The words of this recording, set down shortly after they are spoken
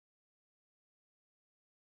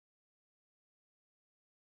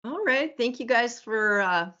All right. Thank you guys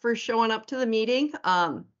for showing up to the meeting.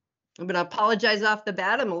 I'm going to apologize off the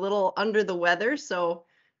bat. I'm a little under the weather, so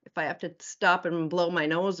if I have to stop and blow my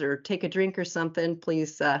nose or take a drink or something,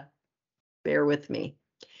 please bear with me.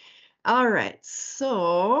 All right.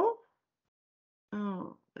 So,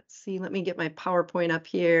 let's see. Let me get my PowerPoint up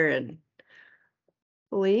here and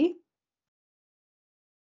hopefully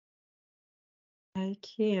I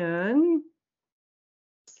can.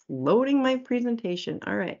 It's loading my presentation.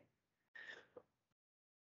 All right.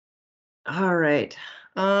 All right.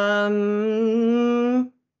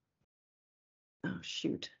 Oh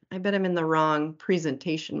shoot. I bet I'm in the wrong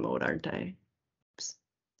presentation mode, aren't I? Oops.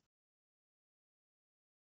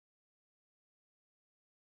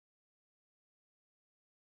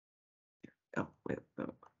 Oh, wait.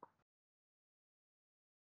 Oh.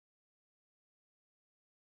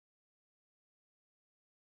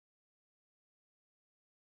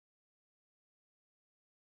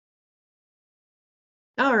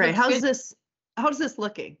 All right. How's this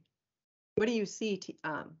looking? What do you see,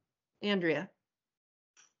 Andrea?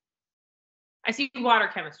 I see water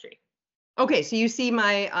chemistry. Okay, so you see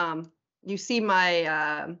my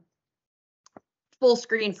full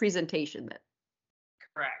screen presentation then.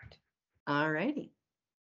 Correct. All righty.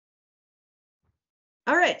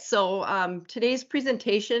 All right, so today's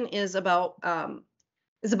presentation is about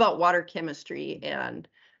water chemistry and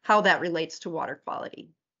how that relates to water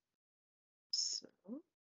quality. So,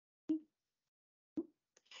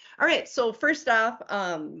 all right, so first off,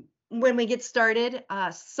 when we get started,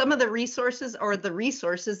 some of the resources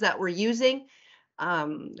that we're using,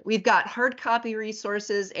 we've got hard copy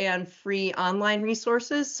resources and free online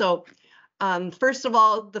resources. So first of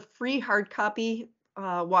all, the free hard copy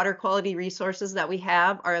water quality resources that we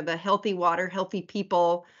have are the Healthy Water, Healthy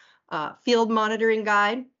People Field Monitoring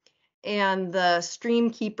Guide and the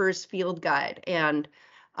Stream Keepers Field Guide. And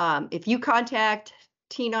if you contact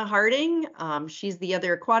Tina Harding, she's the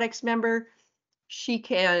other Aquatics member, she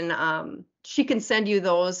can send you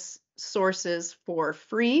those sources for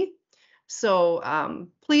free. So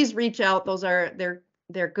please reach out.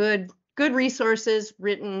 They're good resources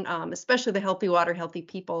written, especially the Healthy Water, Healthy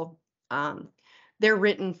People. They're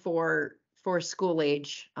written for school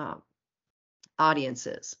age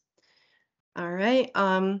audiences. All right.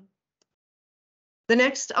 The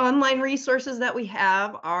next online resources that we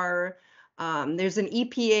have are there's an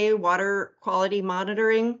EPA water quality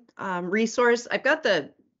monitoring resource. I've got the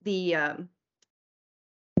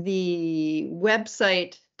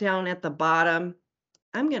website down at the bottom.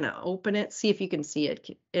 I'm going to open it, see if you can see it.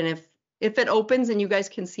 And if it opens and you guys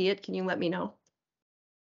can see it, can you let me know?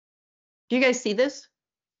 Do you guys see this?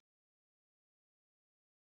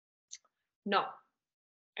 No.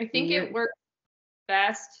 I think it works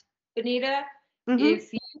best, Bonita,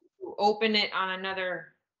 if you open it on another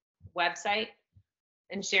website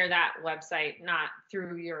and share that website, not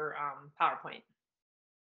through your PowerPoint.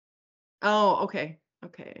 Oh, okay.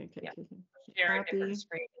 Yeah. Share a different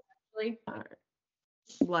screen, actually. All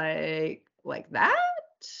right. Like that?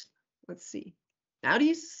 Let's see. Now do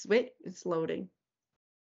you wait? It's loading.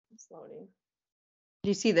 It's loading. Do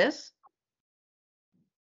you see this?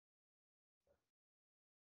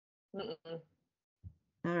 Mm-mm.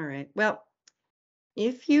 All right. Well,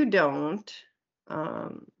 if you don't,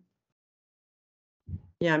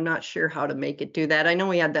 yeah, I'm not sure how to make it do that. I know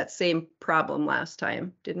we had that same problem last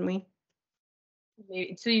time, didn't we?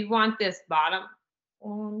 So you want this bottom?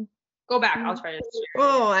 Go back. I'll try to share.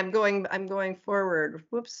 Oh, I'm going forward.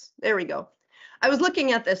 Whoops. There we go. I was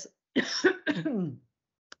looking at this, the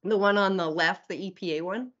one on the left, the EPA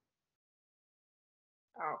one.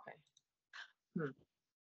 Oh, okay.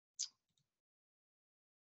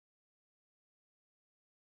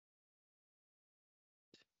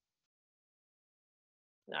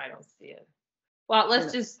 No, I don't see it. Well,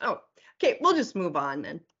 let's just. Oh, okay. We'll just move on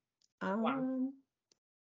then. All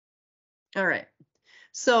right.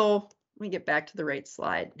 So let me get back to the right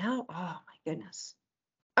slide now. Oh my goodness.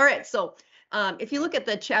 All right. So if you look at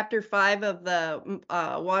the chapter 5 of the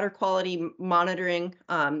water quality monitoring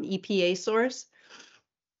EPA source,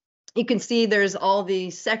 you can see there's all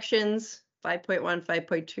these sections, 5.1,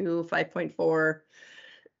 5.2,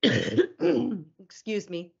 5.4. Excuse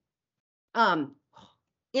me.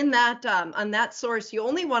 In that on that source, you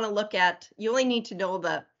only need to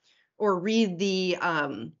know or read the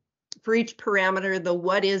for each parameter, the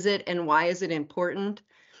what is it and why is it important.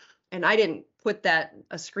 And I didn't put a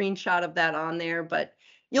screenshot of that on there, but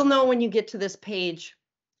you'll know when you get to this page.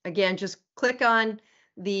 Again, just click on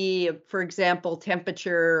for example,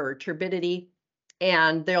 temperature or turbidity,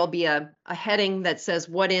 and there'll be a heading that says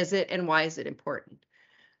what is it and why is it important.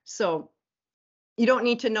 So you don't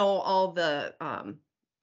need to know all the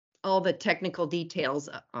technical details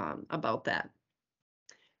about that.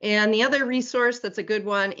 And the other resource that's a good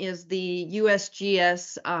one is the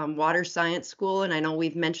USGS Water Science School. And I know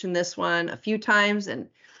we've mentioned this one a few times, and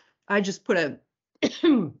I just put a,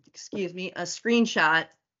 excuse me, a screenshot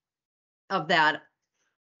of that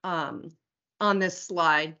on this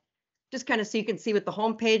slide, just kind of so you can see what the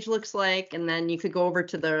home page looks like. And then you could go over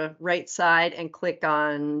to the right side and click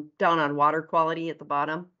down on water quality at the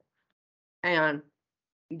bottom. And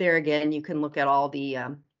there again, you can look at all the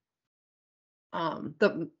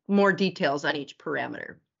more details on each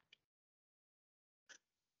parameter.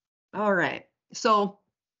 All right, so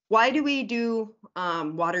why do we do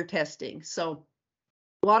water testing? So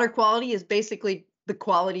water quality is basically the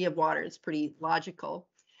quality of water. It's pretty logical.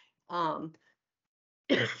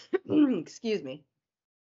 Excuse me.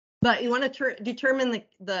 But you want to determine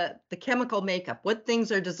the chemical makeup, what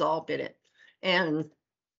things are dissolved in it. And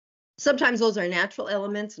sometimes those are natural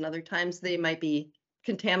elements, and other times they might be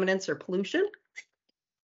contaminants or pollution.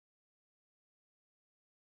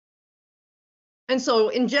 And so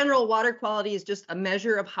in general, water quality is just a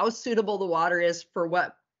measure of how suitable the water is for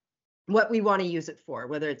what we want to use it for,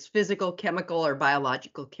 whether it's physical, chemical, or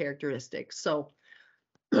biological characteristics. So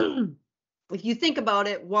if you think about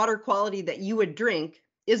it, water quality that you would drink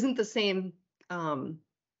isn't the same,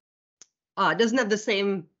 doesn't have the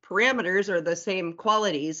same parameters or the same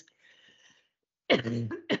qualities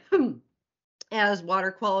as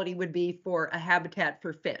water quality would be for a habitat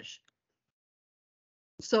for fish.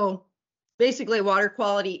 So basically water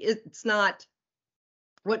quality, it's not,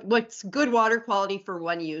 what's good water quality for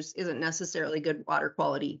one use isn't necessarily good water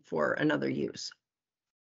quality for another use.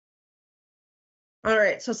 All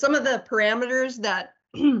right, so some of the parameters that,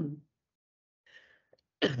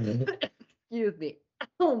 excuse me,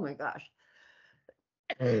 oh my gosh.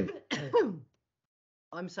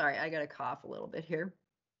 I'm sorry, I got to cough a little bit here.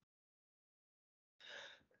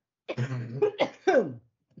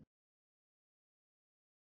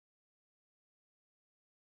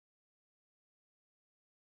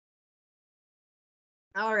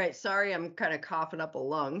 All right, sorry, I'm kind of coughing up a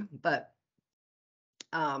lung, but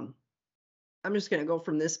I'm just going to go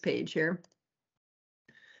from this page here.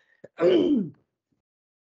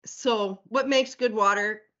 So what makes good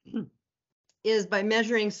water is by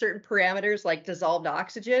measuring certain parameters like dissolved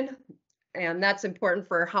oxygen, and that's important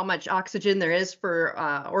for how much oxygen there is for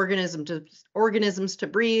organisms to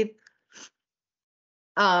breathe.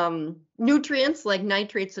 Nutrients like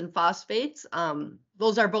nitrates and phosphates,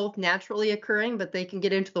 those are both naturally occurring, but they can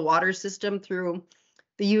get into the water system through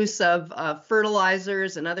the use of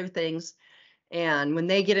fertilizers and other things. And when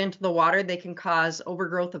they get into the water, they can cause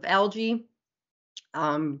overgrowth of algae.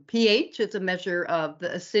 pH, it's a measure of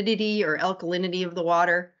the acidity or alkalinity of the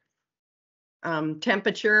water.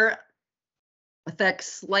 Temperature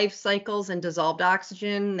affects life cycles and dissolved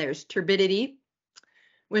oxygen. There's turbidity,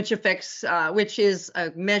 which is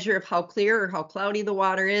a measure of how clear or how cloudy the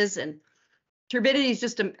water is. And turbidity is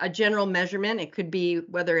just a general measurement. It could be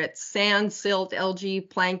whether it's sand, silt, algae,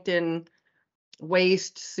 plankton,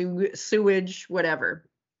 waste, sewage, whatever.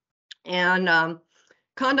 And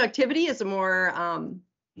conductivity is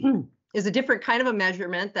is a different kind of a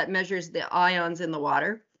measurement that measures the ions in the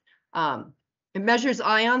water. It measures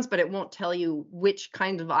ions, but it won't tell you which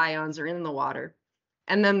kind of ions are in the water.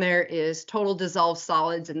 And then there is total dissolved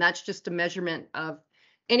solids, and that's just a measurement of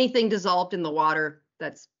anything dissolved in the water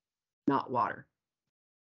that's not water.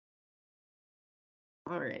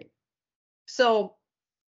 All right. So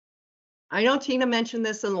I know Tina mentioned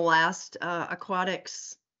this in the last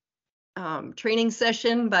aquatics training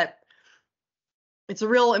session, but it's a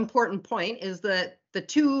real important point, is that the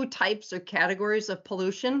two types or categories of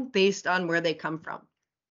pollution based on where they come from.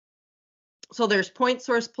 So there's point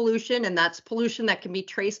source pollution, and that's pollution that can be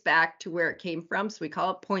traced back to where it came from. So we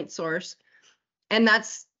call it point source. And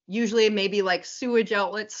that's usually maybe like sewage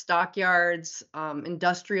outlets, stockyards,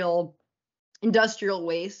 industrial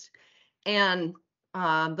waste. And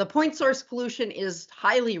the point source pollution is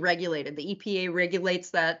highly regulated. The EPA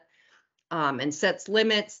regulates that and sets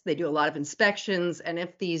limits. They do a lot of inspections. And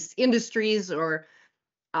if these industries or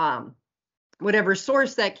whatever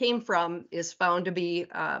source that came from is found to be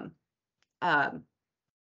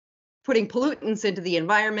putting pollutants into the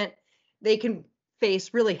environment, they can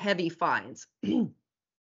face really heavy fines. And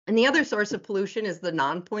the other source of pollution is the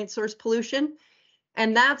non-point source pollution.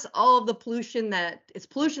 And that's all of the pollution it's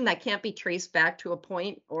pollution that can't be traced back to a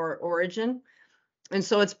point or origin. And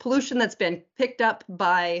so it's pollution that's been picked up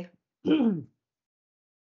by, it's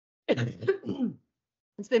been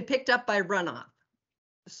picked up by runoff.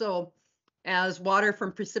 So as water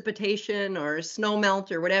from precipitation or snow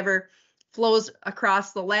melt or whatever flows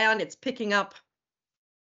across the land, it's picking up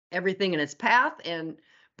everything in its path and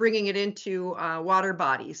bringing it into water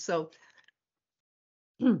bodies. So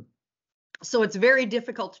it's very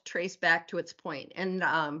difficult to trace back to its point. And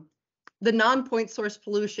the non-point source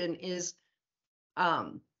pollution is,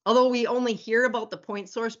 although we only hear about the point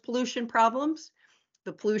source pollution problems,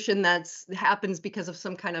 the pollution happens because of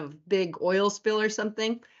some kind of big oil spill or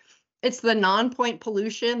something, it's the non-point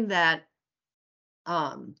pollution that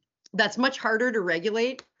that's much harder to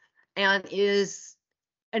regulate and is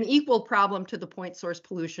an equal problem to the point source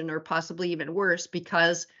pollution, or possibly even worse,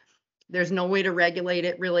 because there's no way to regulate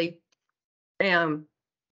it really. And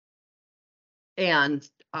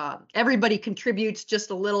everybody contributes just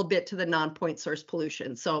a little bit to the non-point source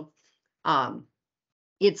pollution. So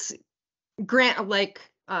it's like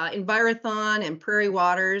Envirothon and Prairie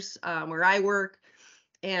Waters, where I work,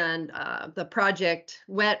 and the project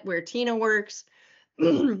WET, where Tina works,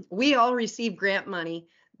 we all receive grant money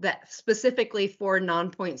that specifically for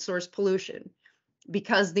non-point source pollution,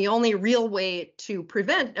 because the only real way to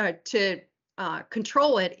prevent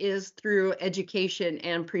control it is through education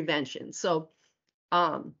and prevention. So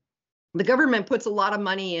the government puts a lot of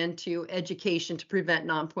money into education to prevent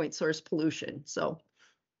non-point source pollution. So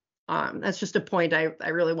that's just a point I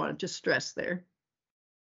really wanted to stress there.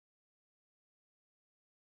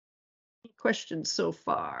 Any questions so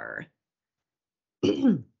far?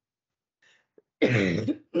 I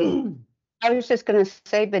was just going to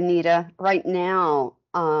say, Bonita, right now,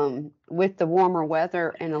 with the warmer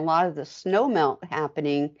weather and a lot of the snow melt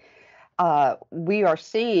happening, we are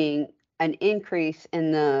seeing an increase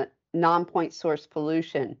in the non-point source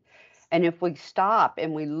pollution. And if we stop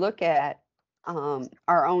and we look at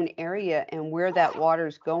our own area and where that water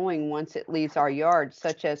is going once it leaves our yard,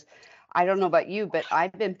 such as, I don't know about you, but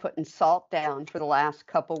I've been putting salt down for the last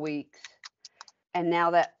couple weeks. And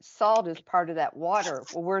now that salt is part of that water.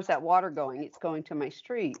 Well, where's that water going? It's going to my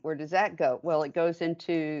street. Where does that go? Well, it goes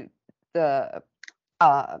into the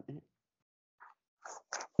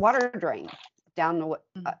water drain down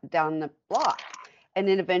the block. And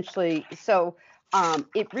then eventually, so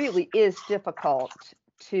it really is difficult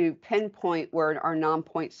to pinpoint where our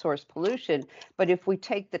non-point source pollution. But if we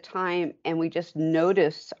take the time and we just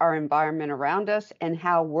notice our environment around us and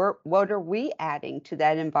what are we adding to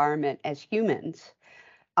that environment as humans,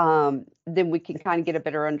 then we can kind of get a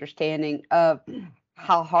better understanding of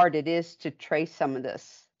how hard it is to trace some of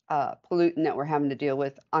this pollutant that we're having to deal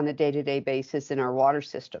with on a day-to-day basis in our water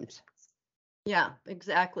systems. Yeah,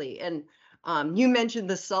 exactly. And you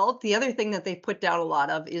mentioned the salt. The other thing that they put down a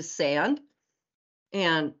lot of is sand.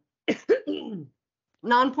 And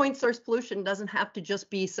non-point source pollution doesn't have to just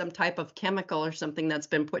be some type of chemical or something that's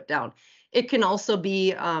been put down. It can also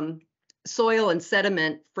be soil and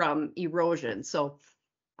sediment from erosion. So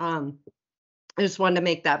I just wanted to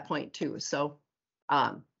make that point too. So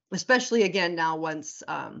especially again now, once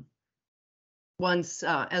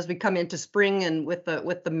as we come into spring and with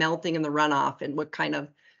the melting and the runoff, and what kind of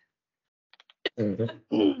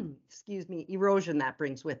excuse me, erosion that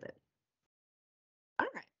brings with it. All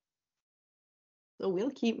right. So we'll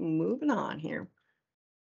keep moving on here.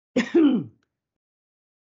 All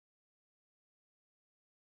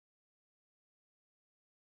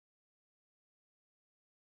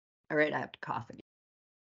right, I have to cough again.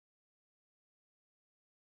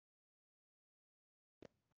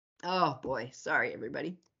 Oh boy, sorry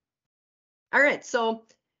everybody. All right, so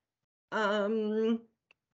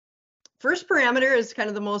first parameter is kind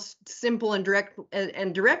of the most simple and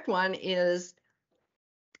direct one is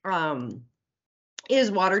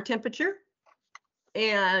water temperature.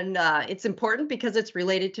 And it's important because it's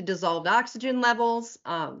related to dissolved oxygen levels.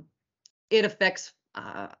 It affects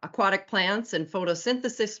aquatic plants and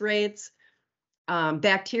photosynthesis rates.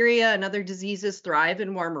 Bacteria and other diseases thrive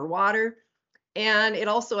in warmer water. And it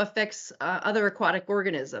also affects other aquatic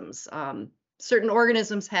organisms. Certain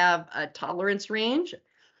organisms have a tolerance range.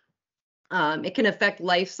 It can affect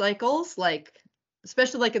life cycles,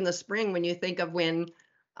 especially like in the spring, when you think of when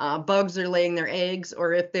bugs are laying their eggs,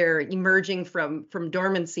 or if they're emerging from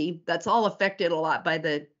dormancy. That's all affected a lot by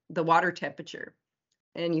the water temperature.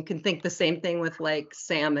 And you can think the same thing with like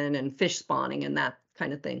salmon and fish spawning and that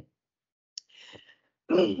kind of thing.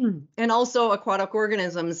 And also aquatic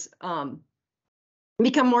organisms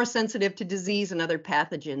become more sensitive to disease and other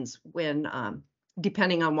pathogens when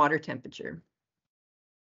depending on water temperature.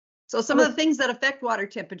 So some of the things that affect water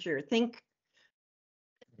temperature, think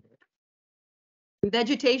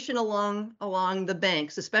vegetation along the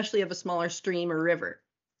banks, especially of a smaller stream or river.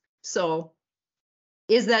 So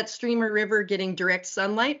is that stream or river getting direct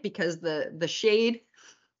sunlight? Because the shade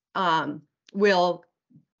will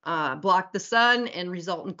block the sun and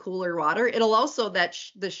result in cooler water. It'll also,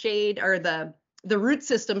 the shade or the root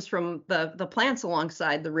systems from the plants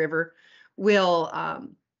alongside the river will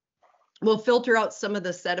filter out some of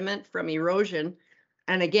the sediment from erosion.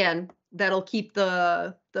 And again, that'll keep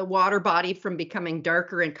the water body from becoming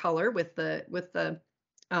darker in color with the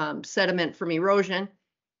sediment from erosion,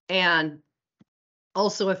 and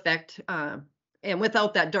also affect, and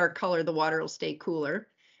without that dark color, the water will stay cooler.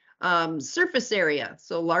 Surface area,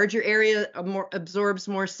 so larger area absorbs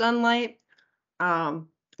more sunlight.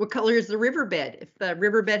 What color is the riverbed? If the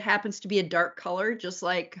riverbed happens to be a dark color, just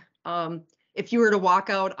like if you were to walk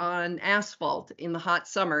out on asphalt in the hot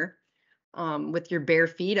summer with your bare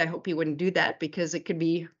feet, I hope you wouldn't do that because it could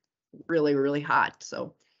be really, really hot.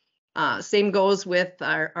 So same goes with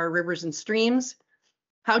our rivers and streams.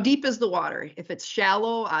 How deep is the water? If it's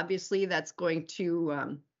shallow, obviously that's going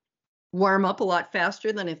to warm up a lot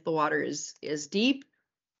faster than if the water is deep.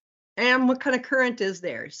 And what kind of current is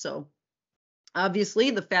there? So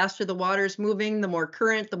obviously the faster the water is moving, the more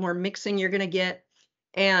current, the more mixing you're going to get.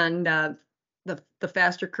 And the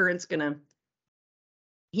faster current's going to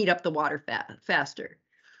heat up the water faster.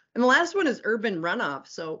 And the last one is urban runoff.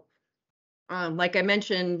 So like I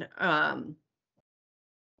mentioned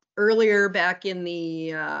earlier, back in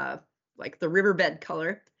the like the riverbed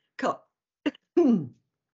color.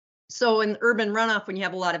 So in urban runoff, when you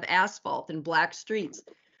have a lot of asphalt and black streets,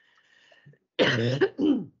 I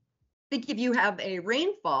think if you have a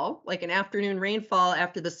rainfall, like an afternoon rainfall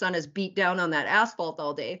after the sun has beat down on that asphalt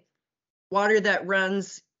all day, water that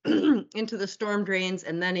runs into the storm drains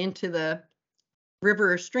and then into the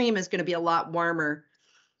river or stream is going to be a lot warmer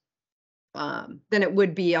than it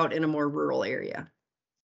would be out in a more rural area.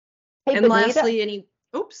 Hey, And Bonita, lastly,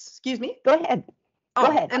 excuse me. go ahead. Oh,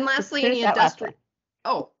 Go ahead. and lastly, Finish any that last industrial.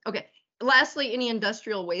 Oh, okay. Lastly, any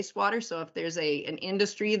industrial wastewater. So if there's an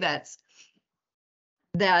industry that's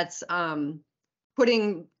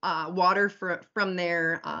putting water from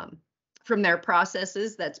their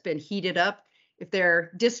processes that's been heated up, if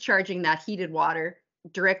they're discharging that heated water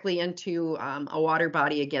directly into a water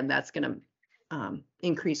body, again, that's going to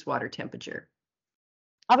increase water temperature.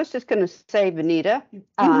 I was just going to say, Bonita,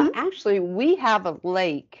 actually, we have a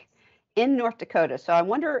lake in North Dakota. So I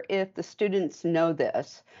wonder if the students know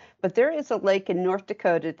this, but there is a lake in North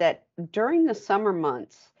Dakota that during the summer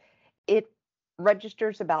months, it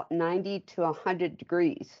registers about 90 to 100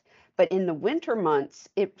 degrees. But in the winter months,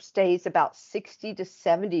 it stays about 60 to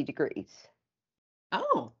 70 degrees.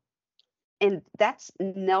 Oh. And that's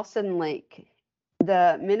Nelson Lake.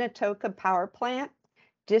 The Minnetonka power plant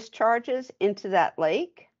discharges into that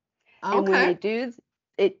lake. Okay. And when they do,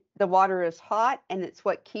 the water is hot, and it's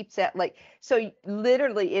what keeps that lake. So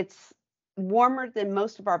literally, it's warmer than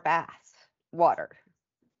most of our baths water.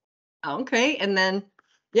 Okay. And then,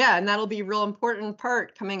 yeah, and that'll be a real important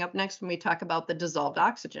part coming up next when we talk about the dissolved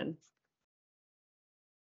oxygen.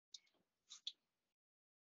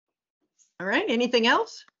 All right. Anything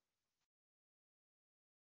else?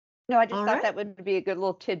 No, I just thought that would be a good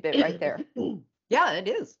little tidbit right there. Yeah, it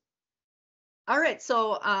is. All right.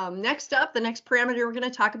 So next up, the next parameter we're going to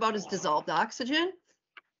talk about is dissolved oxygen,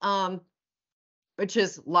 which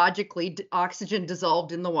is logically oxygen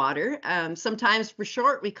dissolved in the water. Sometimes for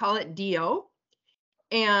short, we call it DO.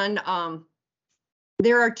 And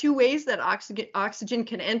there are two ways that oxygen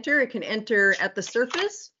can enter. It can enter at the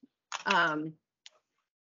surface,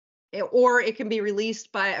 or it can be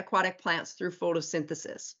released by aquatic plants through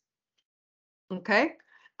photosynthesis. Okay.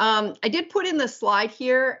 I did put in the slide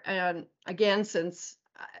here, and again, since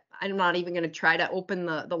I'm not even going to try to open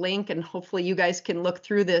the link, and hopefully you guys can look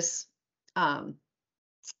through this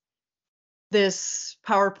this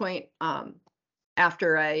PowerPoint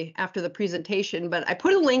after the presentation, but I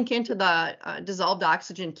put a link into the dissolved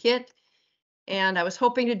oxygen kit, and I was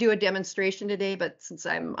hoping to do a demonstration today, but since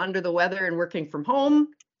I'm under the weather and working from home,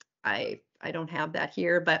 I don't have that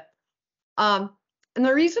here. But and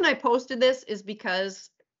the reason I posted this is because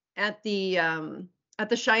at the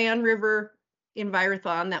Cheyenne River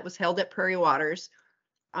Envirothon that was held at Prairie Waters,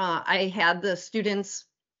 I had the students,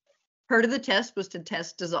 part of the test was to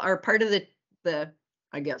test, or part of the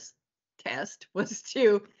I guess test was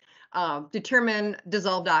to determine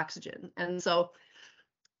dissolved oxygen. And so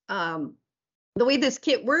the way this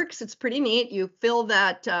kit works, it's pretty neat. You fill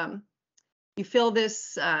that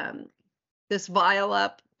this vial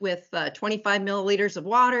up with 25 milliliters of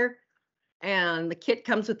water, and the kit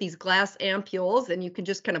comes with these glass ampules, and you can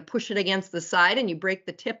just kind of push it against the side and you break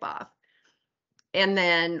the tip off. And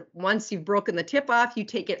then once you've broken the tip off, you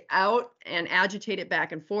take it out and agitate it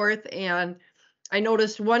back and forth. And I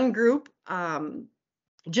noticed one group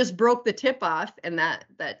just broke the tip off, and that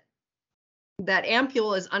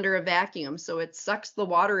ampule is under a vacuum, so it sucks the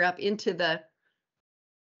water up into the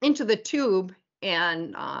tube,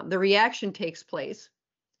 and the reaction takes place.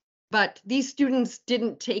 But these students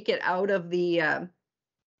didn't take it out of the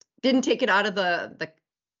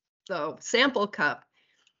sample cup,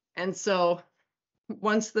 and so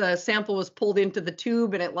once the sample was pulled into the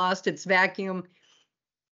tube and it lost its vacuum,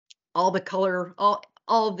 all the color,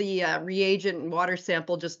 all the reagent and water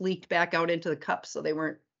sample just leaked back out into the cup, so they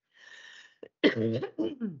weren't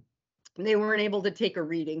able to take a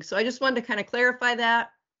reading. So I just wanted to kind of clarify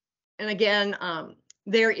that. And again,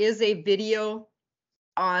 there is a video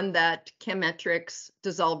on that Chemetrix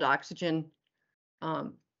dissolved oxygen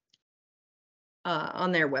on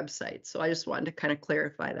their website. So I just wanted to kind of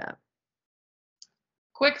clarify that.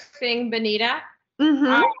 Quick thing, Bonita.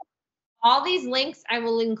 All these links I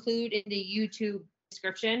will include in the YouTube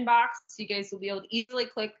description box, so you guys will be able to easily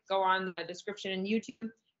go on the description in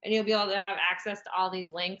YouTube, and you'll be able to have access to all these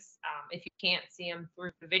links if you can't see them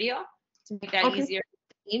through the video, to make that easier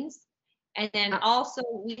for teams. And then also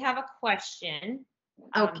we have a question.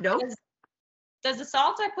 Does the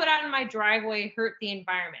salt I put out in my driveway hurt the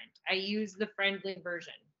environment? I use the friendly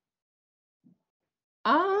version.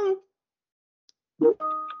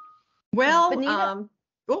 Well, Bonita?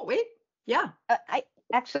 oh wait, yeah.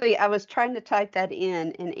 I was trying to type that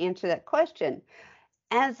in and answer that question.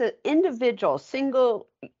 As an individual, single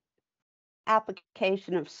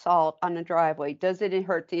application of salt on a driveway, does it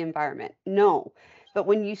hurt the environment? No. But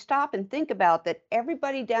when you stop and think about that,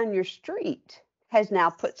 everybody down your street has now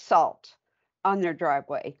put salt on their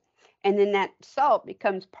driveway. And then that salt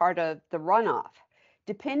becomes part of the runoff.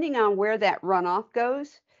 Depending on where that runoff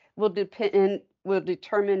goes, will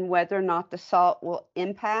determine whether or not the salt will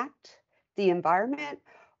impact the environment,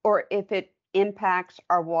 or if it impacts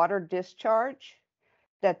our water discharge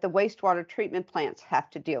that the wastewater treatment plants have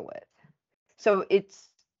to deal with. So it's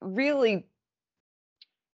really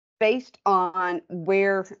based on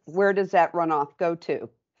where does that runoff go to.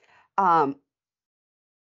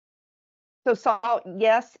 So salt,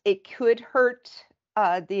 yes, it could hurt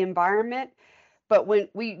the environment, but when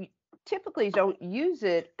we typically don't use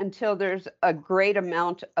it until there's a great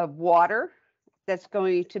amount of water that's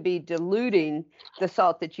going to be diluting the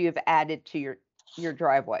salt that you have added to your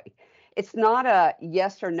driveway. It's not a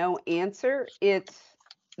yes or no answer. It's,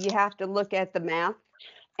 you have to look at the math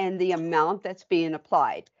and the amount that's being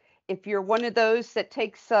applied. If you're one of those that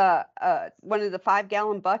takes one of the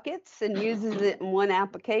 5-gallon buckets and uses it in one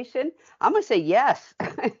application, I'm going to say yes,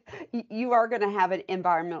 you are going to have an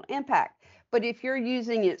environmental impact. But if you're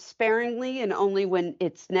using it sparingly and only when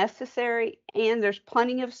it's necessary, and there's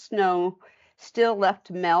plenty of snow still left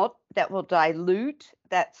to melt that will dilute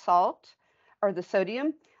that salt or the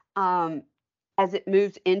sodium as it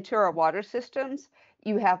moves into our water systems,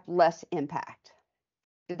 you have less impact.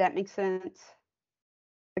 Did that make sense?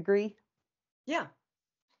 Agree? Yeah.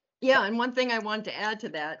 Yeah, and one thing I wanted to add to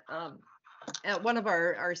that, at one of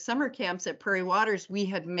our summer camps at Prairie Waters, we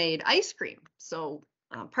had made ice cream. So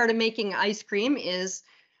part of making ice cream is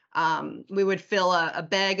we would fill a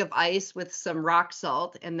bag of ice with some rock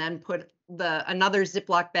salt and then put another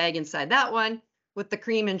Ziploc bag inside that one with the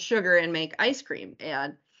cream and sugar and make ice cream.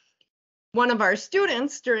 And one of our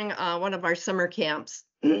students during one of our summer camps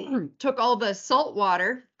took all the salt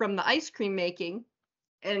water from the ice cream making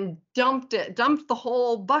and dumped the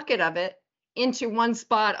whole bucket of it into one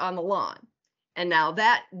spot on the lawn. And now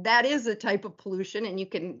that is a type of pollution, and you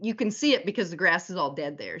can see it because the grass is all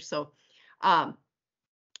dead there. So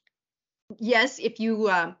yes, if you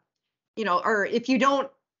or if you don't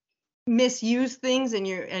misuse things and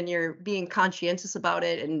you're being conscientious about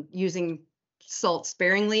it and using salt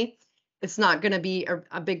sparingly, it's not going to be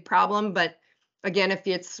a big problem. But again, if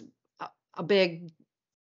it's a big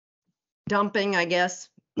dumping, I guess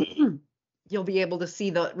you'll be able to see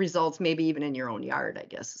the results maybe even in your own yard, I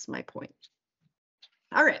guess is my point.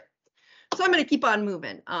 All right, so I'm going to keep on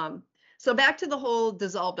moving. So back to the whole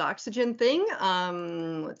dissolved oxygen thing.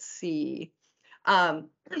 Let's see.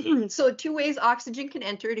 So 2 ways oxygen can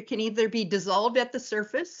enter. It can either be dissolved at the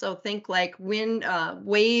surface, so think like wind,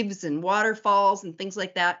 waves and waterfalls and things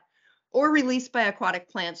like that, or released by aquatic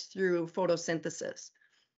plants through photosynthesis.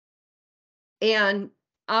 And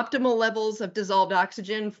optimal levels of dissolved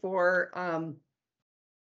oxygen for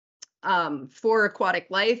aquatic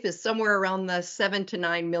life is somewhere around the 7 to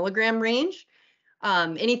 9 milligram range.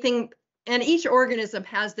 And each organism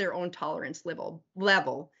has their own tolerance level.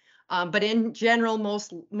 But in general,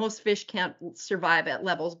 most fish can't survive at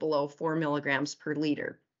levels below 4 milligrams per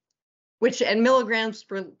liter, which, and milligrams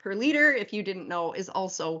per liter, if you didn't know, is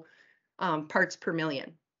also parts per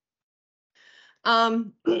million.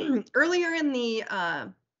 Earlier in the,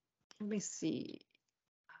 let me see.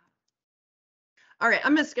 All right,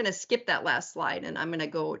 I'm just going to skip that last slide and I'm going to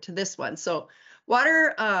go to this one. So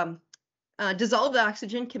water, dissolved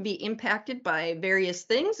oxygen can be impacted by various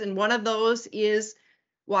things, and one of those is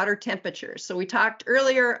water temperature. So we talked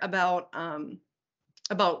earlier about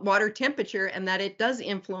water temperature and that it does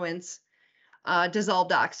influence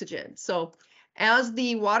dissolved oxygen. So as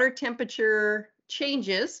the water temperature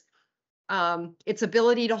changes, its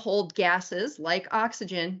ability to hold gases like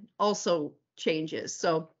oxygen also changes.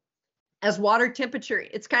 So as water temperature,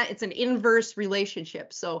 it's an inverse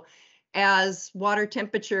relationship. So as water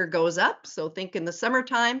temperature goes up, so think in the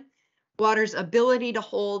summertime, water's ability to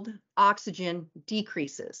hold oxygen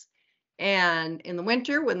decreases. And in the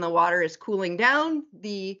winter, when the water is cooling down,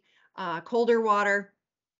 the colder water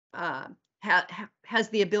has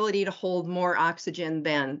the ability to hold more oxygen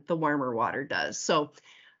than the warmer water does. So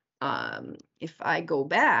if I go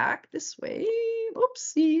back this way,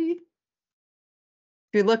 oopsie.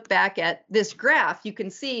 If you look back at this graph, you can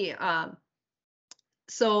see,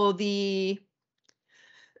 so the,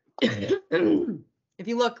 if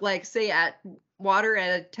you look like, say, at water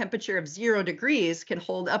at a temperature of 0 degrees can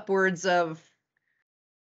hold upwards of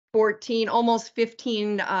 14, almost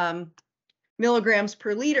 15 milligrams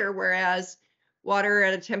per liter, whereas water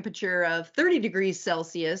at a temperature of 30 degrees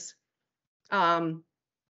Celsius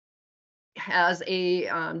has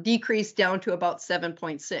a decrease down to about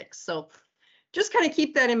 7.6. So just kind of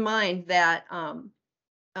keep that in mind, that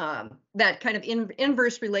that kind of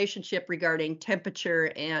inverse relationship regarding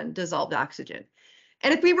temperature and dissolved oxygen.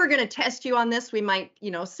 And if we were going to test you on this, we might,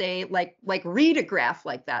 say like read a graph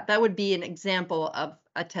like that. That would be an example of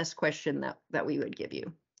a test question that we would give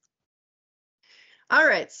you. All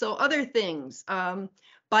right, so other things,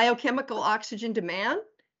 biochemical oxygen demand,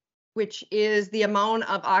 which is the amount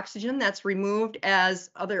of oxygen that's removed as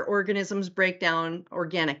other organisms break down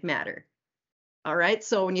organic matter. All right,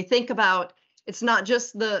 so when you think about, it's not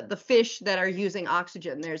just the fish that are using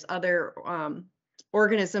oxygen. There's other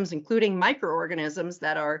organisms, including microorganisms,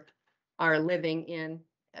 that are living in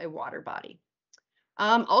a water body.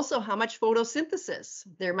 Also, how much photosynthesis?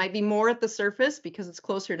 There might be more at the surface because it's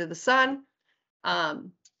closer to the sun.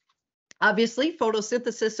 Obviously,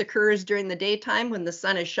 photosynthesis occurs during the daytime when the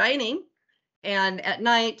sun is shining, and at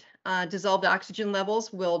night, dissolved oxygen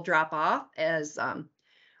levels will drop off as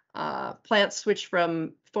plants switch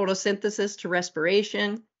from photosynthesis to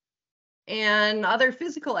respiration, and other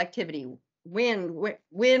physical activity, wind,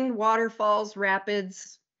 waterfalls,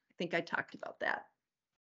 rapids. I think I talked about that.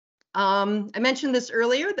 I mentioned this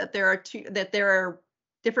earlier, that there are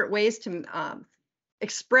different ways to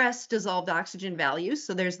express dissolved oxygen values.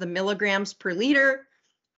 So there's the milligrams per liter,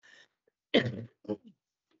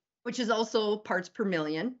 which is also parts per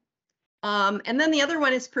million. And then the other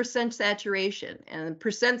one is percent saturation, and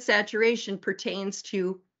percent saturation pertains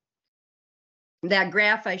to that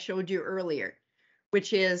graph I showed you earlier,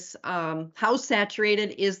 which is how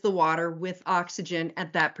saturated is the water with oxygen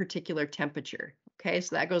at that particular temperature. Okay,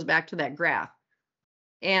 so that goes back to that graph.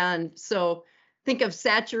 And so think of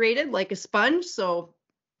saturated like a sponge. So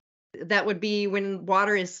that would be when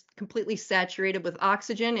water is completely saturated with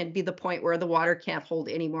oxygen. It'd be the point where the water can't hold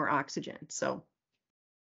any more oxygen. So,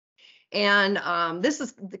 and this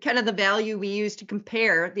is kind of the value we use to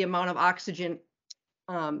compare the amount of oxygen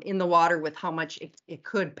in the water with how much it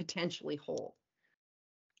could potentially hold.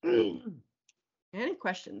 Any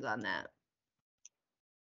questions on that?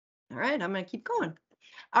 All right, I'm going to keep going.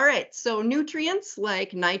 All right, so nutrients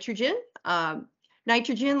like nitrogen.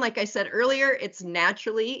 Nitrogen, like I said earlier, it's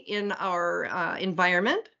naturally in our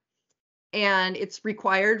environment, and it's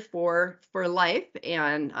required for life,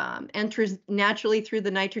 and enters naturally through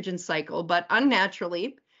the nitrogen cycle, but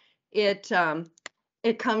unnaturally, it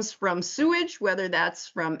comes from sewage, whether that's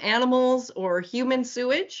from animals or human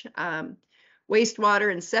sewage,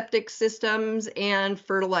 wastewater and septic systems, and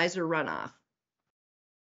fertilizer runoff.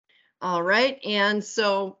 All right, and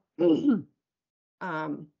so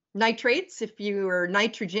nitrates, if you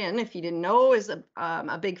didn't know, is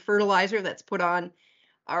a big fertilizer that's put on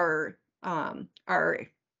our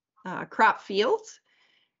crop fields,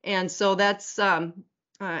 and so that's and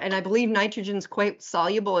I believe nitrogen is quite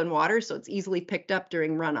soluble in water, so it's easily picked up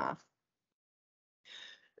during runoff.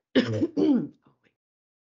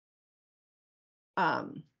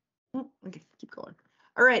 Okay, keep going.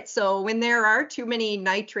 All right, so when there are too many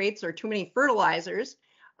nitrates or too many fertilizers,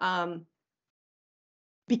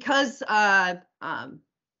 because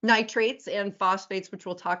nitrates and phosphates, which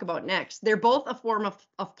we'll talk about next, they're both a form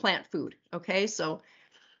of plant food. Okay, so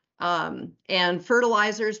and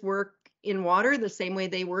fertilizers work in water the same way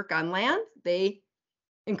they work on land. They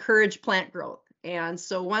encourage plant growth. And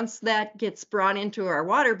so once that gets brought into our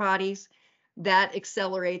water bodies, that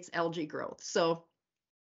accelerates algae growth. So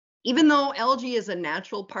even though algae is a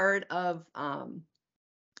natural part of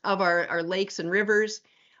our lakes and rivers,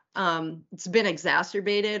 it's been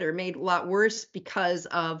exacerbated or made a lot worse because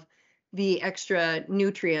of the extra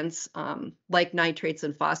nutrients like nitrates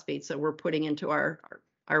and phosphates that we're putting into our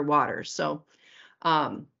water. So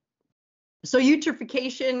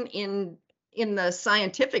eutrophication in the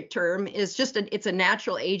scientific term is just it's a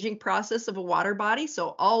natural aging process of a water body.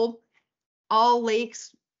 So all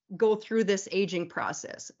lakes go through this aging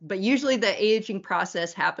process, but usually the aging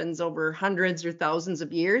process happens over hundreds or thousands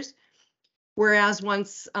of years. Whereas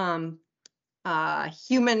once human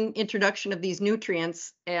introduction of these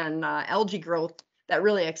nutrients and algae growth, that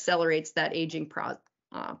really accelerates that aging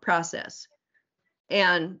process.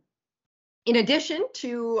 And in addition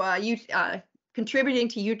to contributing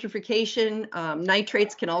to eutrophication,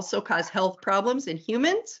 nitrates can also cause health problems in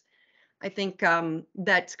humans. I think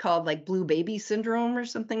that's called like blue baby syndrome or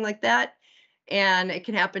something like that. And it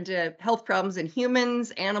can happen to health problems in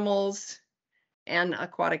humans, animals, and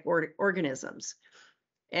aquatic organisms.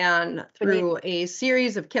 And through a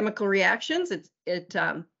series of chemical reactions, it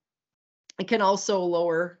can also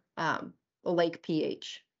lower the lake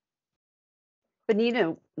pH.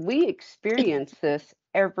 Bonita, we experience this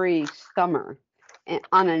every summer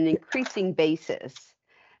on an increasing basis.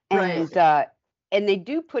 And Right. And they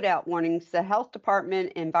do put out warnings. The health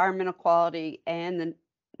department, environmental quality, and the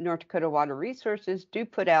North Dakota Water Resources do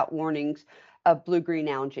put out warnings of blue-green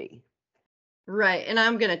algae. Right, and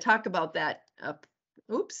I'm going to talk about that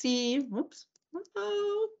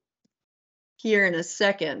here in a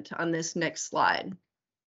second on this next slide.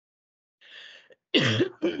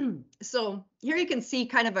 So here you can see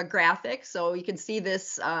kind of a graphic. So you can see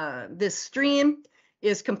this this stream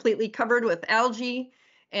is completely covered with algae.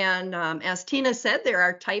 And as Tina said, there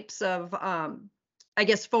are types of, I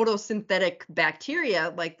guess, photosynthetic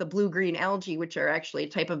bacteria like the blue-green algae, which are actually a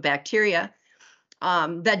type of bacteria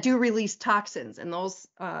that do release toxins. And those,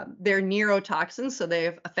 they're neurotoxins, so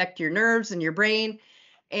they affect your nerves and your brain.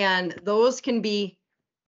 And those can be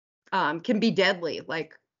deadly.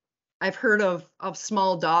 Like I've heard of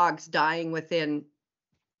small dogs dying within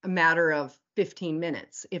a matter of 15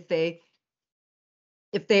 minutes if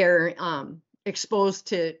they're exposed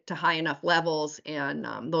to high enough levels. And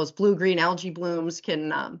those blue-green algae blooms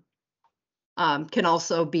can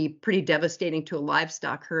also be pretty devastating to a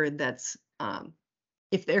livestock herd. That's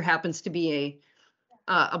if there happens to be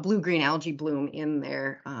a blue-green algae bloom in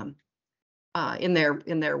their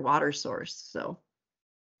water source. So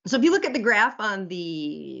if you look at the graph on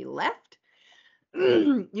the left,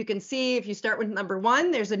 you can see if you start with number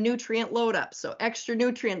 1, there's a nutrient load up. So extra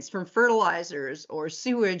nutrients from fertilizers or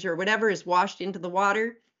sewage or whatever is washed into the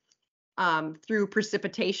water through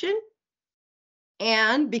precipitation.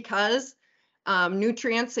 And because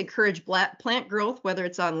nutrients encourage plant growth, whether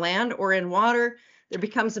it's on land or in water, there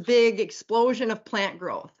becomes a big explosion of plant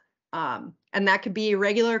growth. And that could be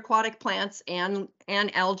regular aquatic plants and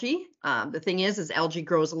algae. The thing is algae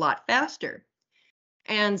grows a lot faster.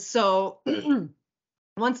 And so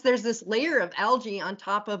once there's this layer of algae on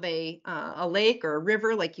top of a lake or a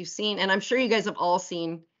river, like you've seen, and I'm sure you guys have all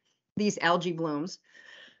seen these algae blooms,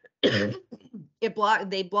 they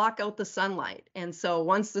block out the sunlight. And so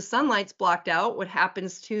once the sunlight's blocked out, what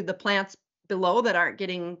happens to the plants below that aren't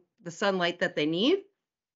getting the sunlight that they need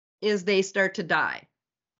is they start to die.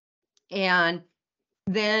 And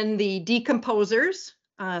then the decomposers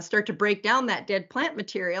start to break down that dead plant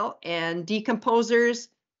material, and decomposers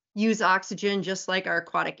use oxygen just like our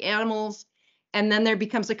aquatic animals. And then there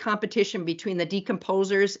becomes a competition between the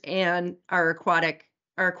decomposers and our aquatic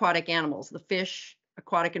animals, the fish,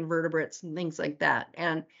 aquatic invertebrates, and things like that.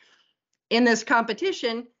 And in this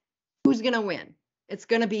competition, who's going to win? It's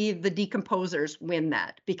going to be the decomposers win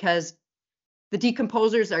that, because the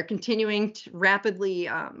decomposers are continuing to rapidly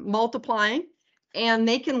multiplying, and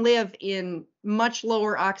they can live in much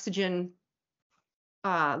lower oxygen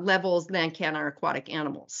levels than can our aquatic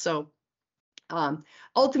animals. So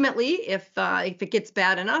ultimately, if it gets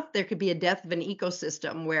bad enough, there could be a death of an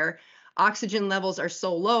ecosystem where oxygen levels are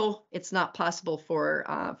so low, it's not possible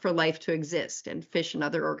for life to exist, and fish and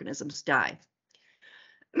other organisms die.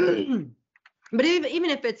 But even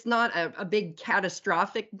if it's not a big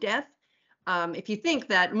catastrophic death, if you think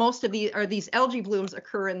that most of these algae blooms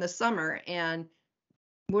occur in the summer, and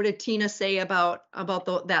what did Tina say about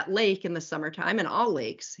that lake in the summertime, and all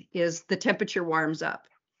lakes, is the temperature warms up.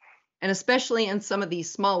 And especially in some of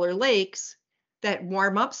these smaller lakes that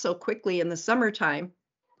warm up so quickly in the summertime,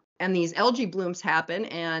 and these algae blooms happen.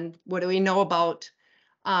 And what do we know about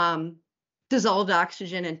dissolved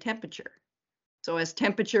oxygen and temperature? So as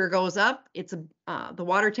temperature goes up, the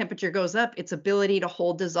water temperature goes up, its ability to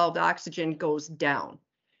hold dissolved oxygen goes down.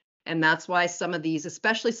 And that's why some of these,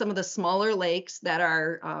 especially some of the smaller lakes that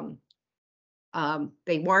are,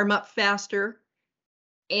 they warm up faster,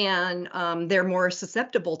 and they're more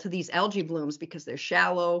susceptible to these algae blooms because they're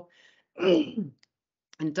shallow, and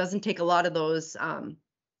it doesn't take a lot of those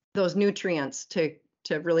nutrients to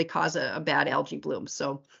really cause a bad algae bloom.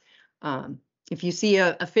 So if you see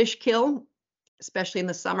a fish kill, especially in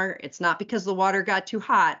the summer, it's not because the water got too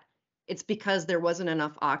hot, it's because there wasn't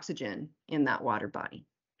enough oxygen in that water body.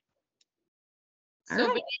 So, All right.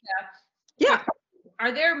 Bonita, Yeah.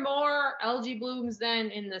 are there more algae blooms than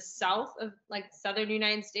in the south of, like, southern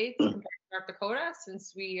United States compared to North Dakota,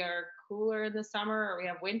 since we are cooler in the summer, or we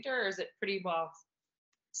have winter, or is it pretty well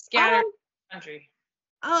scattered country?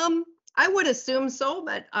 I would assume so,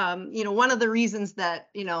 but one of the reasons that,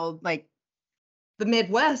 like the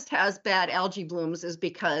Midwest has bad algae blooms is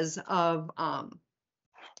because of our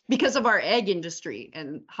ag industry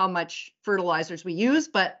and how much fertilizers we use.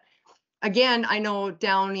 But again, I know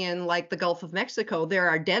down in like the Gulf of Mexico, there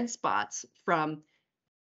are dead spots from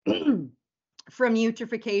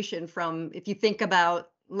eutrophication. If you think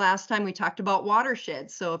about last time we talked about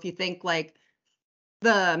watersheds. So if you think like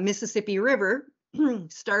the Mississippi River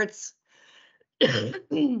starts,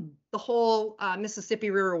 the whole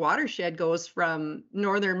Mississippi River watershed goes from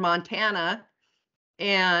northern Montana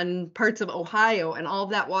and parts of Ohio, and all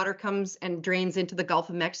of that water comes and drains into the Gulf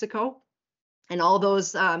of Mexico, and all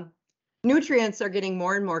those nutrients are getting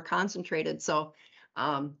more and more concentrated. So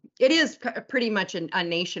it is pretty much a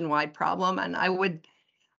nationwide problem. And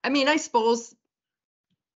I suppose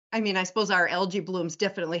our algae blooms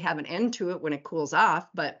definitely have an end to it when it cools off,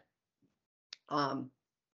 but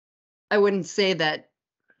I wouldn't say that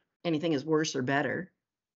anything is worse or better.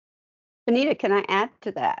 Bonita, can I add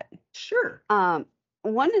to that? Sure.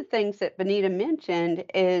 One of the things that Bonita mentioned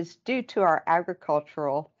is due to our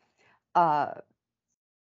agricultural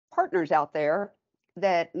partners out there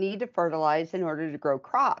that need to fertilize in order to grow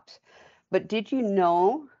crops. But did you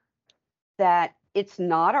know that it's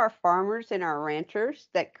not our farmers and our ranchers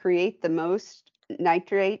that create the most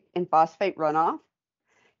nitrate and phosphate runoff?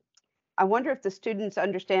 I wonder if the students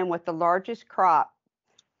understand what the largest crop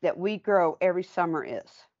that we grow every summer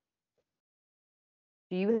is.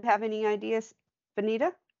 Do you have any ideas,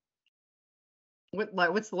 Bonita?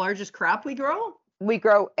 What's the largest crop we grow? We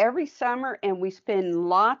grow every summer, and we spend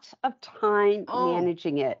lots of time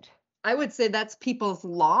managing it. I would say that's people's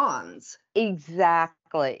lawns.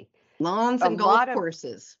 Exactly. Lawns and golf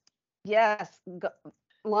courses. Yes,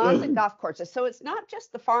 lawns and golf courses. So it's not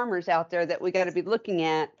just the farmers out there that we got to be looking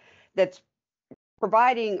at that's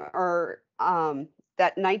providing our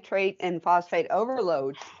that nitrate and phosphate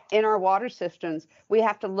overload in our water systems. We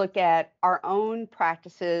have to look at our own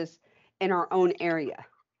practices in our own area.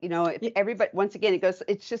 If everybody, once again,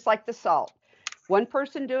 it's just like the salt. One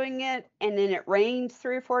person doing it and then it rains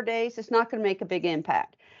 3 or 4 days, it's not going to make a big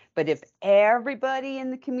impact. But if everybody in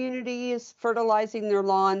the community is fertilizing their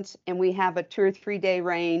lawns and we have a 2 or 3 day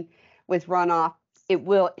rain with runoff, it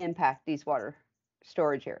will impact these water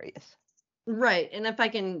storage areas. Right. And if I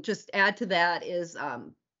can just add to that is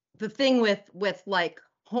the thing with like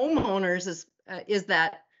homeowners is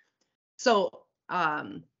that, so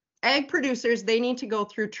ag producers, they need to go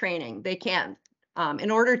through training. They can. In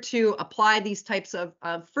order to apply these types of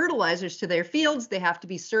fertilizers to their fields, they have to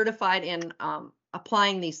be certified in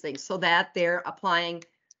applying these things so that they're applying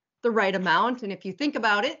the right amount. And if you think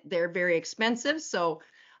about it, they're very expensive. So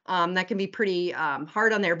that can be pretty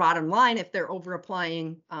hard on their bottom line if they're over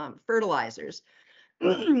applying fertilizers.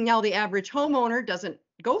 Now, the average homeowner doesn't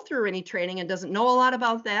go through any training and doesn't know a lot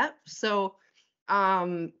about that. So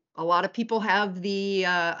a lot of people have the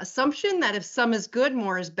assumption that if some is good,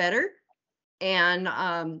 more is better. And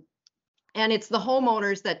it's the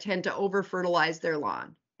homeowners that tend to over fertilize their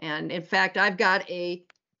lawn. And in fact, I've got a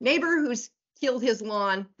neighbor who's killed his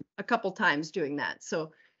lawn a couple times doing that.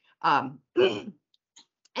 So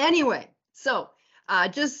anyway, so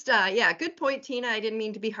yeah, good point, Tina. I didn't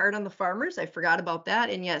mean to be hard on the farmers. I forgot about that.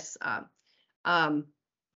 And yes, and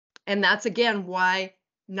that's again why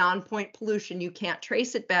non-point pollution, you can't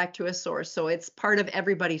trace it back to a source. So it's part of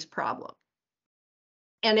everybody's problem.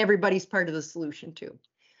 And everybody's part of the solution too.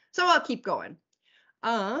 So I'll keep going.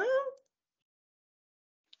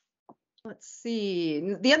 Let's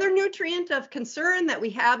see. The other nutrient of concern that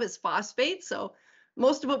we have is phosphate. So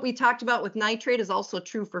most of what we talked about with nitrate is also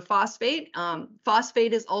true for phosphate.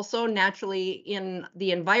 Phosphate is also naturally in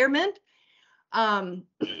the environment,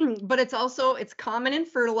 but it's common in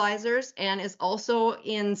fertilizers and is also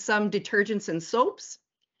in some detergents and soaps.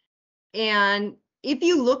 And if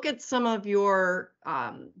you look at some of your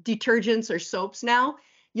detergents or soaps now,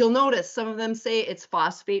 you'll notice some of them say it's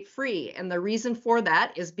phosphate free. And the reason for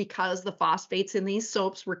that is because the phosphates in these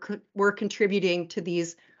soaps were contributing to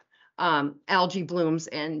these algae blooms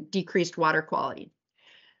and decreased water quality.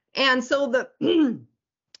 And so the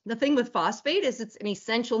thing with phosphate is it's an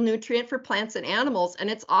essential nutrient for plants and animals, and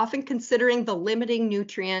it's often considering the limiting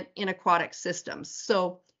nutrient in aquatic systems.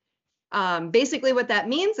 So basically what that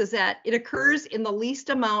means is that it occurs in the least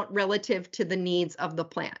amount relative to the needs of the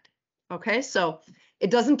plant. Okay, so it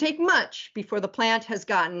doesn't take much before the plant has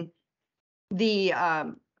gotten the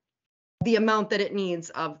amount that it needs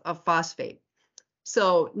of phosphate.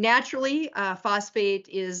 So naturally, phosphate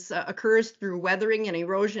occurs through weathering and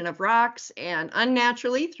erosion of rocks, and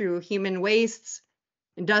unnaturally through human wastes,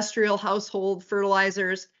 industrial household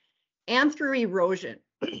fertilizers, and through erosion.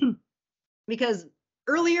 Because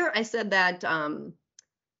earlier I said that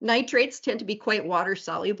nitrates tend to be quite water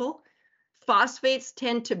soluble. Phosphates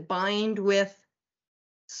tend to bind with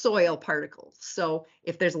soil particles. So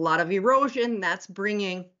if there's a lot of erosion, that's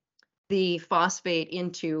bringing the phosphate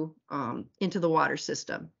into the water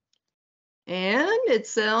system. And it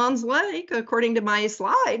sounds like, according to my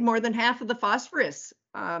slide, more than half of the phosphorus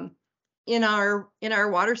in our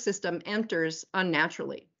water system enters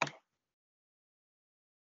unnaturally.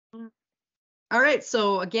 All right,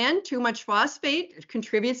 so again, too much phosphate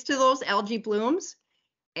contributes to those algae blooms.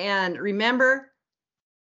 And remember,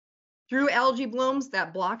 through algae blooms,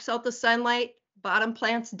 that blocks out the sunlight, bottom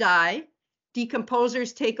plants die,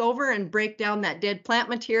 decomposers take over and break down that dead plant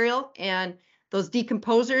material, and those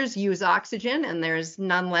decomposers use oxygen, and there's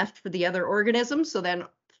none left for the other organisms, so then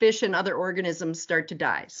fish and other organisms start to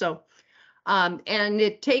die. So, and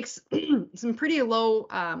it takes some pretty low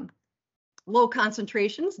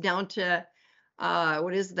concentrations down to,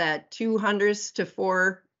 what is that, 200s to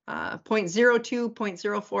 0.02,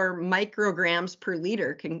 0.04 micrograms per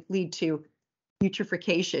liter can lead to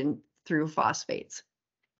eutrophication through phosphates.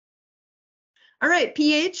 All right,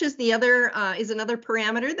 pH is another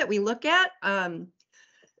parameter that we look at.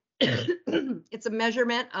 It's a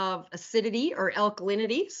measurement of acidity or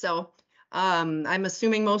alkalinity. So I'm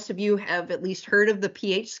assuming most of you have at least heard of the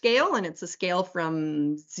pH scale, and it's a scale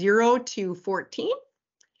from 0 to 14.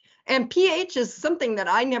 And pH is something that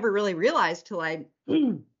I never really realized till I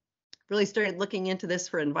really started looking into this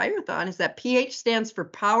for Envirothon, is that pH stands for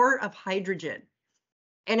power of hydrogen.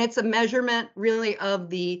 And it's a measurement really of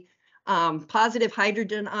the positive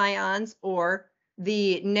hydrogen ions or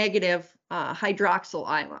the negative hydroxyl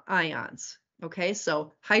ions. Okay,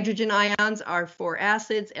 so hydrogen ions are for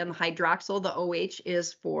acids, and the hydroxyl, the OH,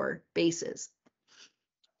 is for bases.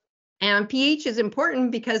 And pH is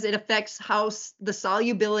important because it affects how the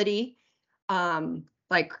solubility,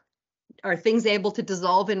 like, are things able to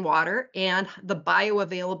dissolve in water, and the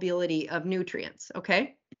bioavailability of nutrients.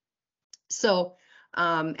 Okay, so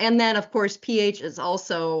and then of course pH is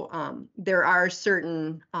also there are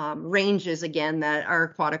certain ranges again that our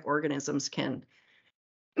aquatic organisms can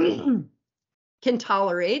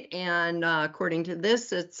tolerate, and according to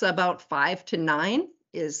this, it's about 5 to 9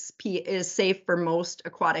 is safe for most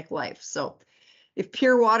aquatic life. So if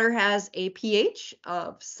pure water has a pH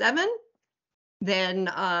of 7, then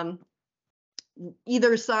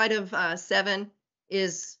either side of 7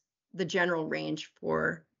 is the general range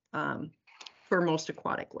for most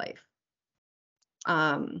aquatic life.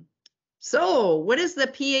 So what is the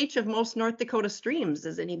pH of most North Dakota streams?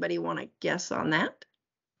 Does anybody want to guess on that?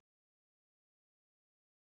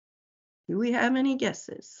 Do we have any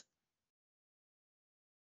guesses?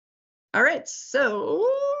 All right, so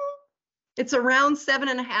it's around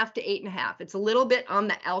 7.5 to 8.5. It's a little bit on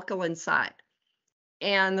the alkaline side.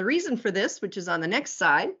 And the reason for this, which is on the next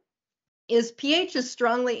side, is pH is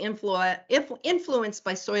strongly influenced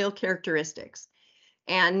by soil characteristics.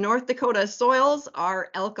 And North Dakota soils are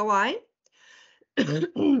alkaline,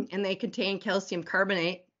 and they contain calcium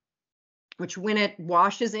carbonate, which when it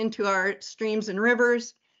washes into our streams and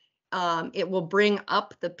rivers, it will bring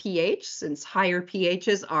up the pH, since higher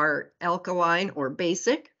pHs are alkaline or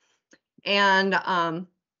basic. And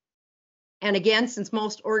again, since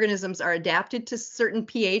most organisms are adapted to certain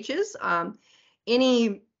pHs,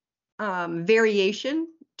 any variation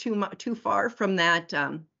too far from that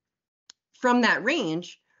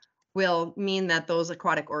range will mean that those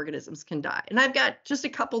aquatic organisms can die. And I've got just a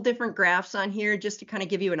couple different graphs on here just to kind of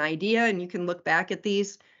give you an idea, and you can look back at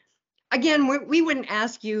these. Again, we wouldn't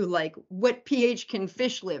ask you like, what pH can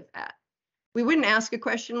fish live at? We wouldn't ask a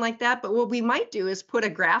question like that, but what we might do is put a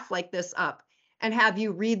graph like this up and have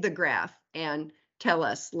you read the graph and tell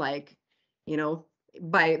us, like, you know,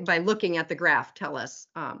 by looking at the graph, tell us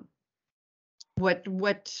what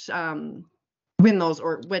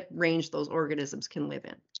range those organisms can live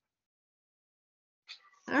in.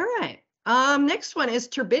 All right. Next one is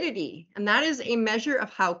turbidity, and that is a measure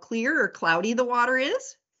of how clear or cloudy the water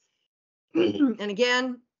is. And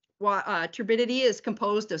again, turbidity is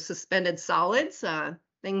composed of suspended solids,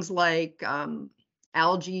 things like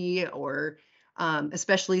algae or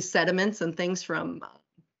especially sediments and things from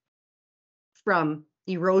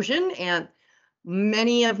erosion. And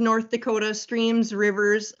many of North Dakota streams,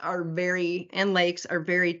 rivers and lakes are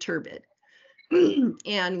very turbid.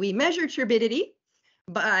 And we measure turbidity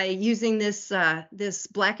by using this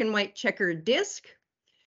black and white checkered disc.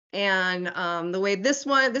 And the way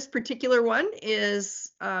this particular one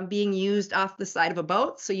is being used off the side of a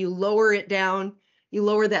boat. So you lower it down, you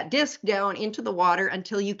lower that disc down into the water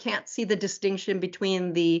until you can't see the distinction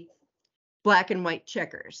between the black and white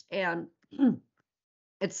checkers. And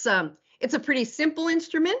it's a pretty simple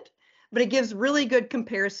instrument, but it gives really good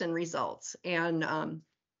comparison results. And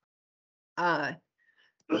I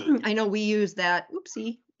know we use that,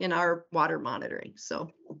 in our water monitoring.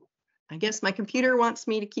 So I guess my computer wants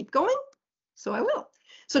me to keep going, so I will.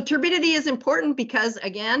 So turbidity is important because,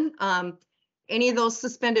 again, any of those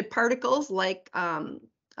suspended particles like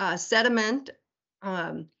sediment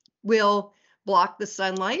will block the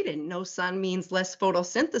sunlight, and no sun means less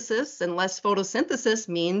photosynthesis, and less photosynthesis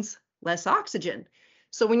means less oxygen.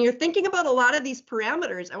 So when you're thinking about a lot of these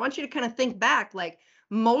parameters, I want you to kind of think back, like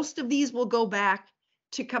most of these will go back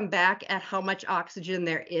to come back at how much oxygen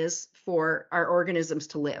there is for our organisms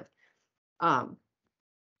to live.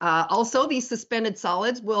 Also, these suspended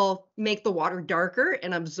solids will make the water darker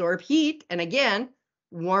and absorb heat. And again,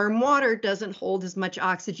 warm water doesn't hold as much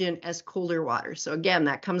oxygen as colder water. So again,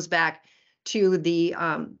 that comes back to the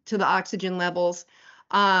oxygen levels.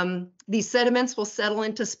 These sediments will settle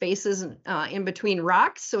into spaces in between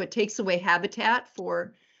rocks, so it takes away habitat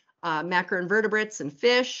for macroinvertebrates and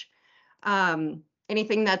fish.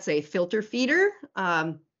 Anything that's a filter feeder,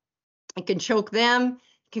 it can choke them.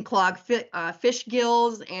 Can clog fish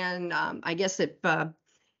gills, and I guess if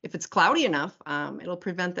it's cloudy enough, it'll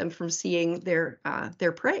prevent them from seeing their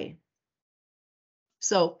prey.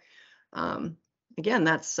 So again,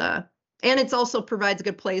 that's and it also provides a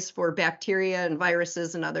good place for bacteria and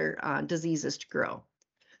viruses and other diseases to grow.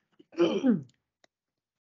 Tina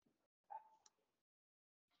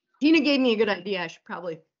gave me a good idea. I should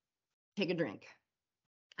probably take a drink.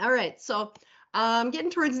 All right, so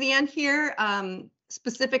getting towards the end here.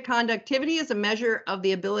 Specific conductivity is a measure of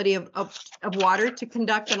the ability of water to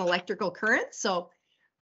conduct an electrical current. So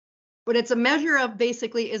what it's a measure of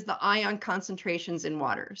basically is the ion concentrations in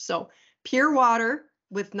water. So pure water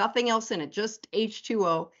with nothing else in it, just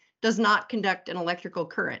H2O, does not conduct an electrical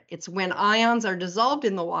current. It's when ions are dissolved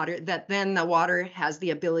in the water that then the water has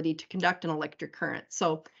the ability to conduct an electric current.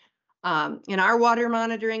 So in our water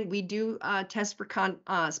monitoring, we do test for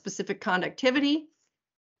specific conductivity.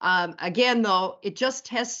 Again, though, it just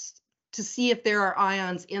tests to see if there are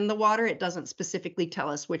ions in the water. It doesn't specifically tell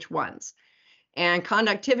us which ones. And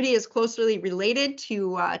conductivity is closely related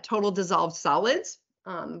to total dissolved solids.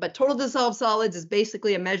 But total dissolved solids is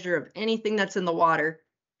basically a measure of anything that's in the water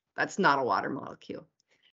that's not a water molecule.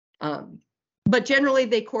 But generally,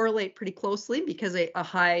 they correlate pretty closely because a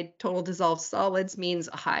high total dissolved solids means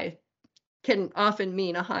can often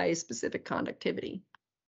mean a high specific conductivity.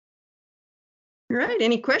 All right,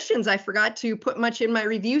 any questions? I forgot to put much in my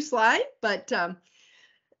review slide, but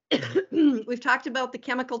we've talked about the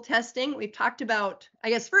chemical testing. We've talked about, I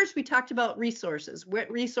guess first we talked about resources,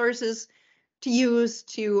 what resources to use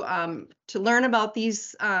to learn about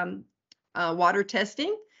these water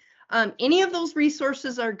testing. Any of those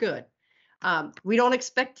resources are good. We don't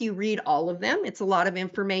expect you read all of them. It's a lot of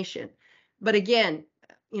information. But again,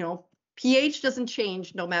 pH doesn't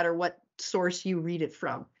change no matter what source you read it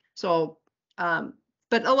from. So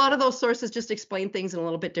but a lot of those sources just explain things in a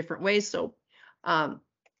little bit different ways. So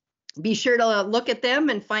be sure to look at them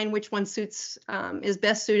and find which one is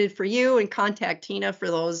best suited for you, and contact Tina for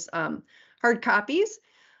those hard copies.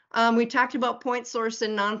 We talked about point source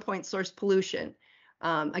and non-point source pollution.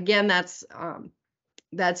 Again, that's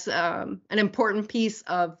an important piece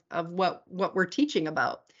of what we're teaching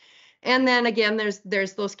about. And then again,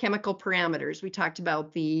 there's those chemical parameters. We talked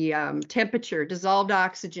about the temperature, dissolved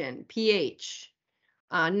oxygen, pH,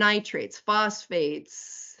 nitrates,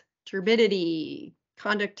 phosphates, turbidity,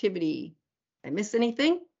 conductivity. Did I miss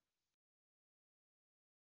anything? I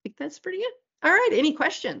think that's pretty good. All right, any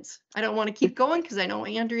questions? I don't want to keep going because I know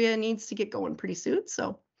Andrea needs to get going pretty soon.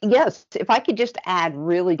 So yes, if I could just add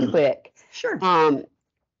really quick. Sure.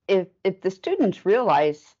 If the students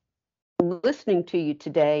realize, listening to you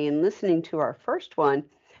today and listening to our first one,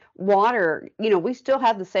 water, we still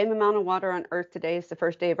have the same amount of water on Earth today as the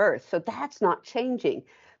first day of Earth. So that's not changing.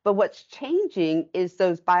 But what's changing is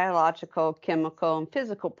those biological, chemical, and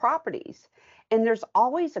physical properties. And there's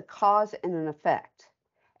always a cause and an effect.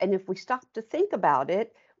 And if we stop to think about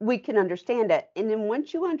it, we can understand it. And then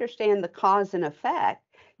once you understand the cause and effect,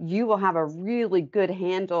 you will have a really good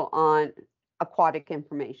handle on aquatic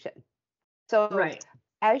information. So Right.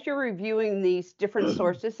 as you're reviewing these different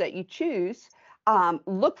sources that you choose,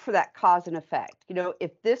 look for that cause and effect.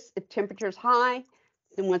 If temperature's high,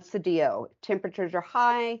 then what's the DO? If temperatures are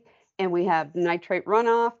high and we have nitrate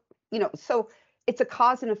runoff, so it's a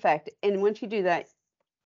cause and effect. And once you do that,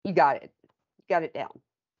 you got it. You got it down.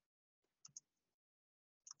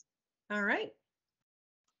 All right.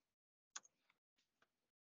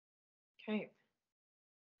 Okay.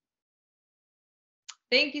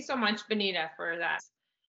 Thank you so much, Bonita, for that.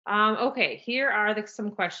 Okay, here are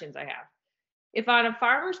some questions I have. If on a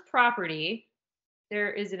farmer's property,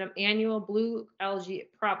 there is an annual blue algae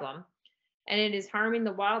problem, and it is harming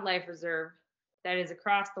the wildlife reserve that is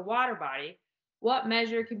across the water body, what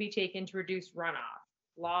measure can be taken to reduce runoff,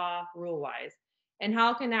 law, rule-wise, and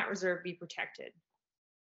how can that reserve be protected?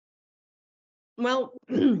 Well,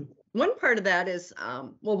 one part of that is,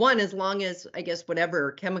 one, as long as, I guess,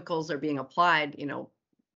 whatever chemicals are being applied,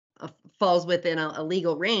 falls within a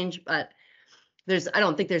legal range, but I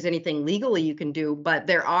don't think there's anything legally you can do, but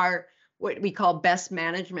there are what we call best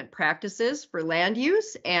management practices for land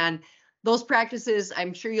use. And those practices,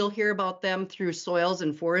 I'm sure you'll hear about them through soils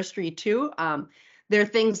and forestry too. There are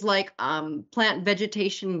things like plant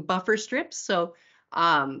vegetation buffer strips. So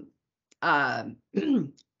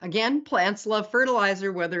again, plants love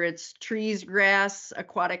fertilizer, whether it's trees, grass,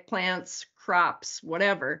 aquatic plants, crops,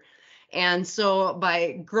 whatever. And so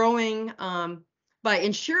by growing, by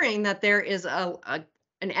ensuring that there is an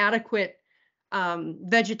adequate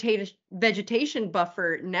vegetation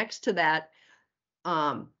buffer next to that,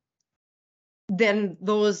 then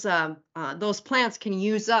those plants can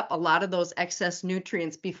use up a lot of those excess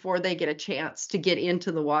nutrients before they get a chance to get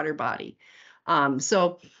into the water body.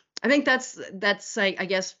 So I think that's I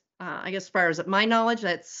guess as far as my knowledge,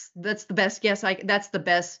 that's the best guess. That's the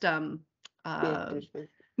best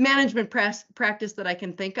management practice that I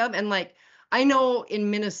can think of. And I know in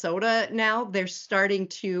Minnesota now, they're starting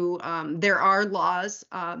to, there are laws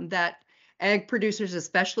that ag producers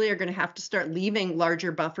especially are going to have to start leaving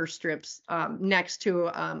larger buffer strips next to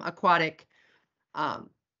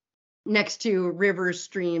next to rivers,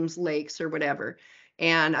 streams, lakes, or whatever.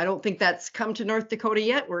 And I don't think that's come to North Dakota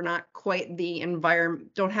yet. We're not quite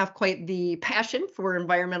don't have quite the passion for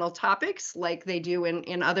environmental topics like they do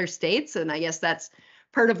in other states. And I guess that's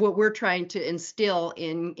part of what we're trying to instill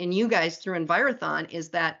in you guys through Envirothon, is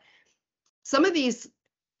that some of these,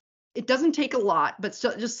 it doesn't take a lot, but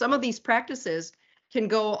just some of these practices can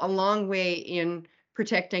go a long way in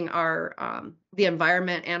protecting our the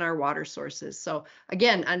environment and our water sources. So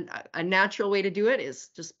again, a natural way to do it is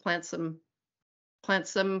just plant some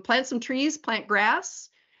trees, plant grass,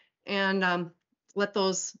 and let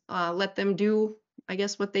them do, I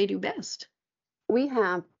guess, what they do best. We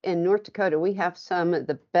have in North Dakota, we have some of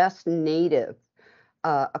the best native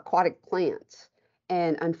aquatic plants.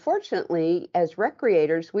 And unfortunately, as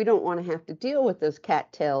recreators, we don't want to have to deal with those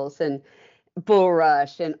cattails and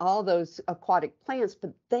bulrush and all those aquatic plants,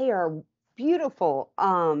 but they are beautiful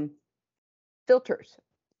filters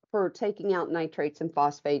for taking out nitrates and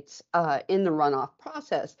phosphates in the runoff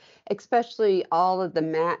process, especially all of the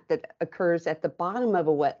mat that occurs at the bottom of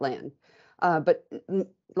a wetland. But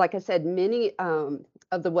like I said, many of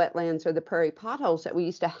the wetlands or the prairie potholes that we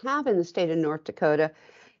used to have in the state of North Dakota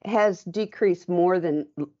has decreased more than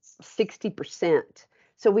 60%.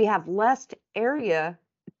 So we have less area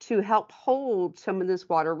to help hold some of this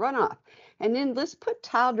water runoff. And then let's put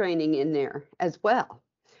tile draining in there as well.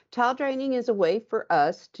 Tile draining is a way for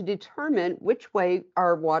us to determine which way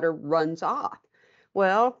our water runs off.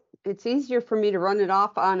 Well, it's easier for me to run it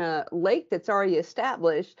off on a lake that's already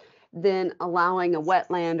established than allowing a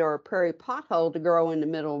wetland or a prairie pothole to grow in the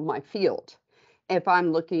middle of my field if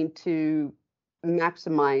I'm looking to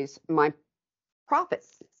maximize my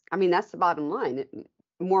profits. I mean, that's the bottom line.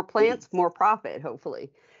 more plants, more profit,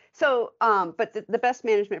 hopefully. So, but the best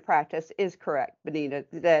management practice is correct, Bonita,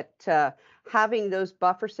 that having those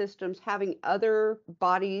buffer systems, having other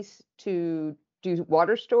bodies to do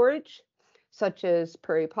water storage, such as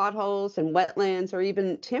prairie potholes and wetlands, or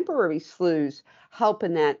even temporary sloughs, help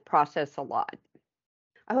in that process a lot.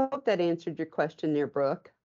 I hope that answered your question there, Brooke.